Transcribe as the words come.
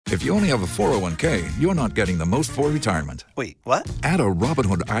If you only have a 401k, you're not getting the most for retirement. Wait, what? Add a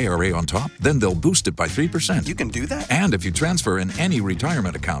Robinhood IRA on top, then they'll boost it by 3%. You can do that? And if you transfer in any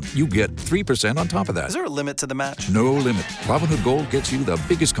retirement account, you get 3% on top of that. Is there a limit to the match? No limit. Robinhood Gold gets you the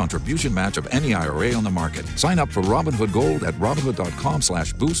biggest contribution match of any IRA on the market. Sign up for Robinhood Gold at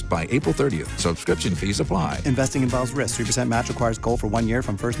Robinhood.com/boost by April 30th. Subscription fees apply. Investing involves risk. 3% match requires gold for 1 year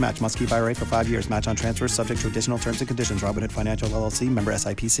from first match. Must keep IRA for 5 years. Match on transfers subject to additional terms and conditions. Robinhood Financial LLC, member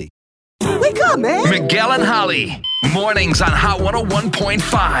SIPC. Wake up, man! Miguel and Holly. Mornings on Hot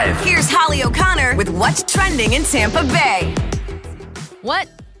 101.5. Here's Holly O'Connor with what's trending in Tampa Bay. What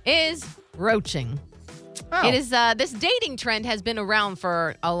is roaching? Oh. It is this dating trend has been around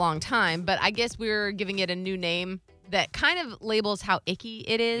for a long time, but I guess we're giving it a new name that kind of labels how icky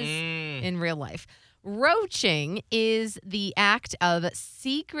it is in real life. Roaching is the act of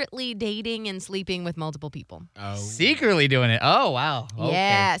secretly dating and sleeping with multiple people. Oh. Secretly doing it. Oh, wow. Okay.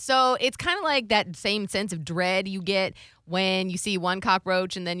 Yeah, so it's kind of like that same sense of dread you get when you see one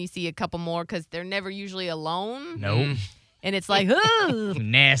cockroach and then you see a couple more because they're never usually alone. Nope. And it's like, ooh.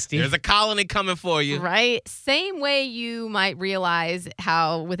 Nasty. There's a colony coming for you. Right? Same way you might realize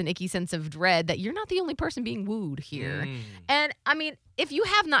how, with an icky sense of dread, that you're not the only person being wooed here. And, I mean, if you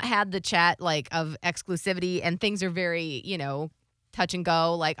have not had the chat, like, of exclusivity and things are very, touch and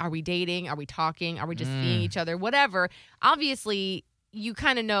go, like, are we dating? Are we talking? Are we just seeing each other? Whatever. Obviously, you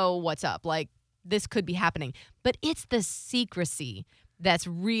kind of know what's up. Like, this could be happening. But it's the secrecy that's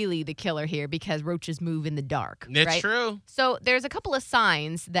really the killer here because roaches move in the dark. It's right? true. So there's a couple of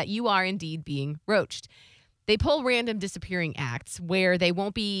signs that you are indeed being roached. They pull random disappearing acts where they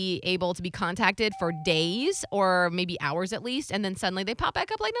won't be able to be contacted for days or maybe hours at least, and then suddenly they pop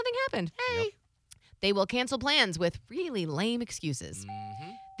back up like nothing happened. Hey. Yep. They will cancel plans with really lame excuses.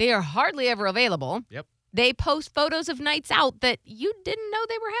 They are hardly ever available. Yep. They post photos of nights out that you didn't know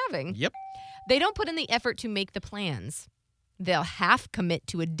they were having. Yep. They don't put in the effort to make the plans. They'll half commit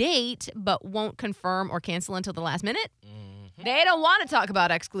to a date, but won't confirm or cancel until the last minute. They don't want to talk about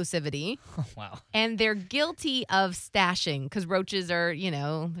exclusivity. Wow. And they're guilty of stashing because roaches are,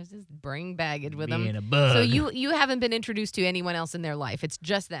 there's this bring baggage with them. Being a bug. So you haven't been introduced to anyone else in their life. It's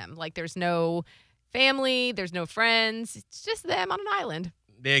just them. Like there's no family, there's no friends. It's just them on an island.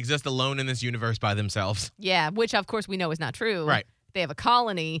 They exist alone in this universe by themselves. Yeah, which of course we know is not true. Right. They have a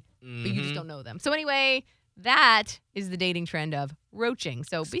colony, but you just don't know them. So anyway, that is the dating trend of roaching.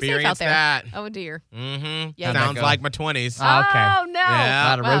 So be safe out there. That. Oh, dear. Mm-hmm. Yeah. Sounds like my 20s. Okay. Oh, no. Yeah. A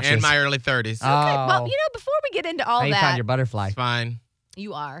lot of roaches. And my early 30s. Okay, well, before we get into all How you that. found your butterfly? It's fine.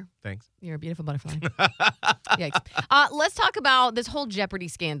 You are. Thanks. You're a beautiful butterfly. Yikes. Let's talk about this whole Jeopardy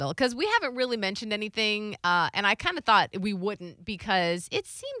scandal because we haven't really mentioned anything, and I kind of thought we wouldn't because it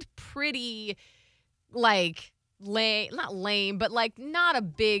seemed pretty, not lame, but not a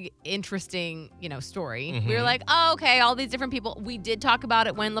big, interesting, story. We were like, oh, okay, all these different people. We did talk about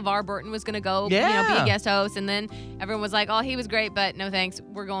it when LeVar Burton was going to go, be a guest host. And then everyone was like, oh, he was great, but no thanks.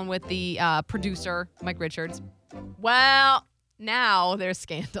 We're going with the producer, Mike Richards. Well, now there's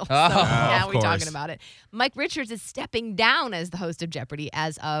scandal. So now we're talking about it. Mike Richards is stepping down as the host of Jeopardy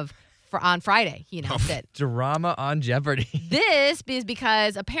as of on Friday. He announced it. Drama on Jeopardy. This is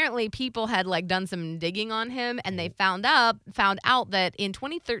because apparently people had done some digging on him and they found out that in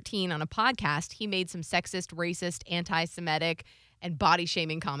 2013 on a podcast, he made some sexist, racist, anti-Semitic, and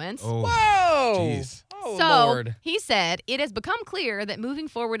body-shaming comments. Oh, Whoa. jeez. Oh, So Lord. he said, it has become clear that moving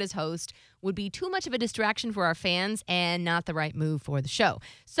forward as host would be too much of a distraction for our fans and not the right move for the show.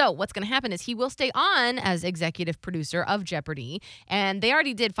 So what's going to happen is he will stay on as executive producer of Jeopardy, and they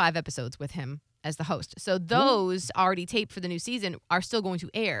already did 5 episodes with him as the host. So those already taped for the new season are still going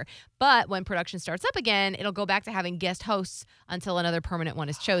to air. But when production starts up again, it'll go back to having guest hosts until another permanent one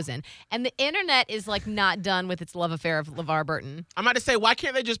is chosen. And the internet is not done with its love affair of LeVar Burton. I'm about to say, why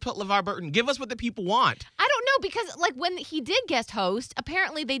can't they just put LeVar Burton? Give us what the people want. I don't know because when he did guest host,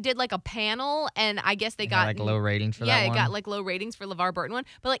 apparently they did a panel and I guess they got low ratings for that one. Yeah, it got low ratings for LeVar Burton one.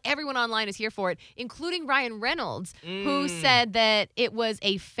 But everyone online is here for it, including Ryan Reynolds, who said that it was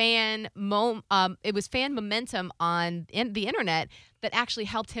a fan momentum on the internet that actually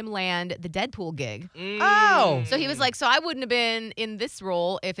helped him land the Deadpool gig. Oh. So he was like, so I wouldn't have been in this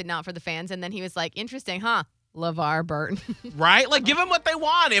role if it not for the fans. And then he was like, interesting, huh? LeVar Burton. Right? Give them what they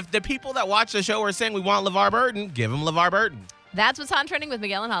want. If the people that watch the show are saying we want LeVar Burton, give them LeVar Burton. That's what's on trending with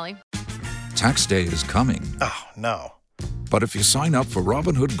Miguel and Holly. Tax day is coming. Oh, no. But if you sign up for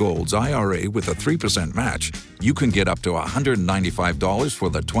Robinhood Gold's IRA with a 3% match, you can get up to $195 for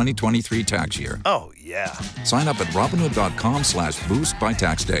the 2023 tax year. Oh, yeah. Sign up at Robinhood.com/boost by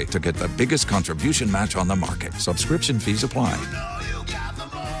tax day to get the biggest contribution match on the market. Subscription fees apply.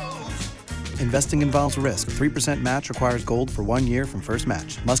 Investing involves risk. 3% match requires gold for 1 year from first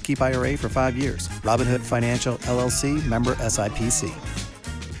match. Must keep IRA for 5 years. Robinhood Financial LLC, member SIPC.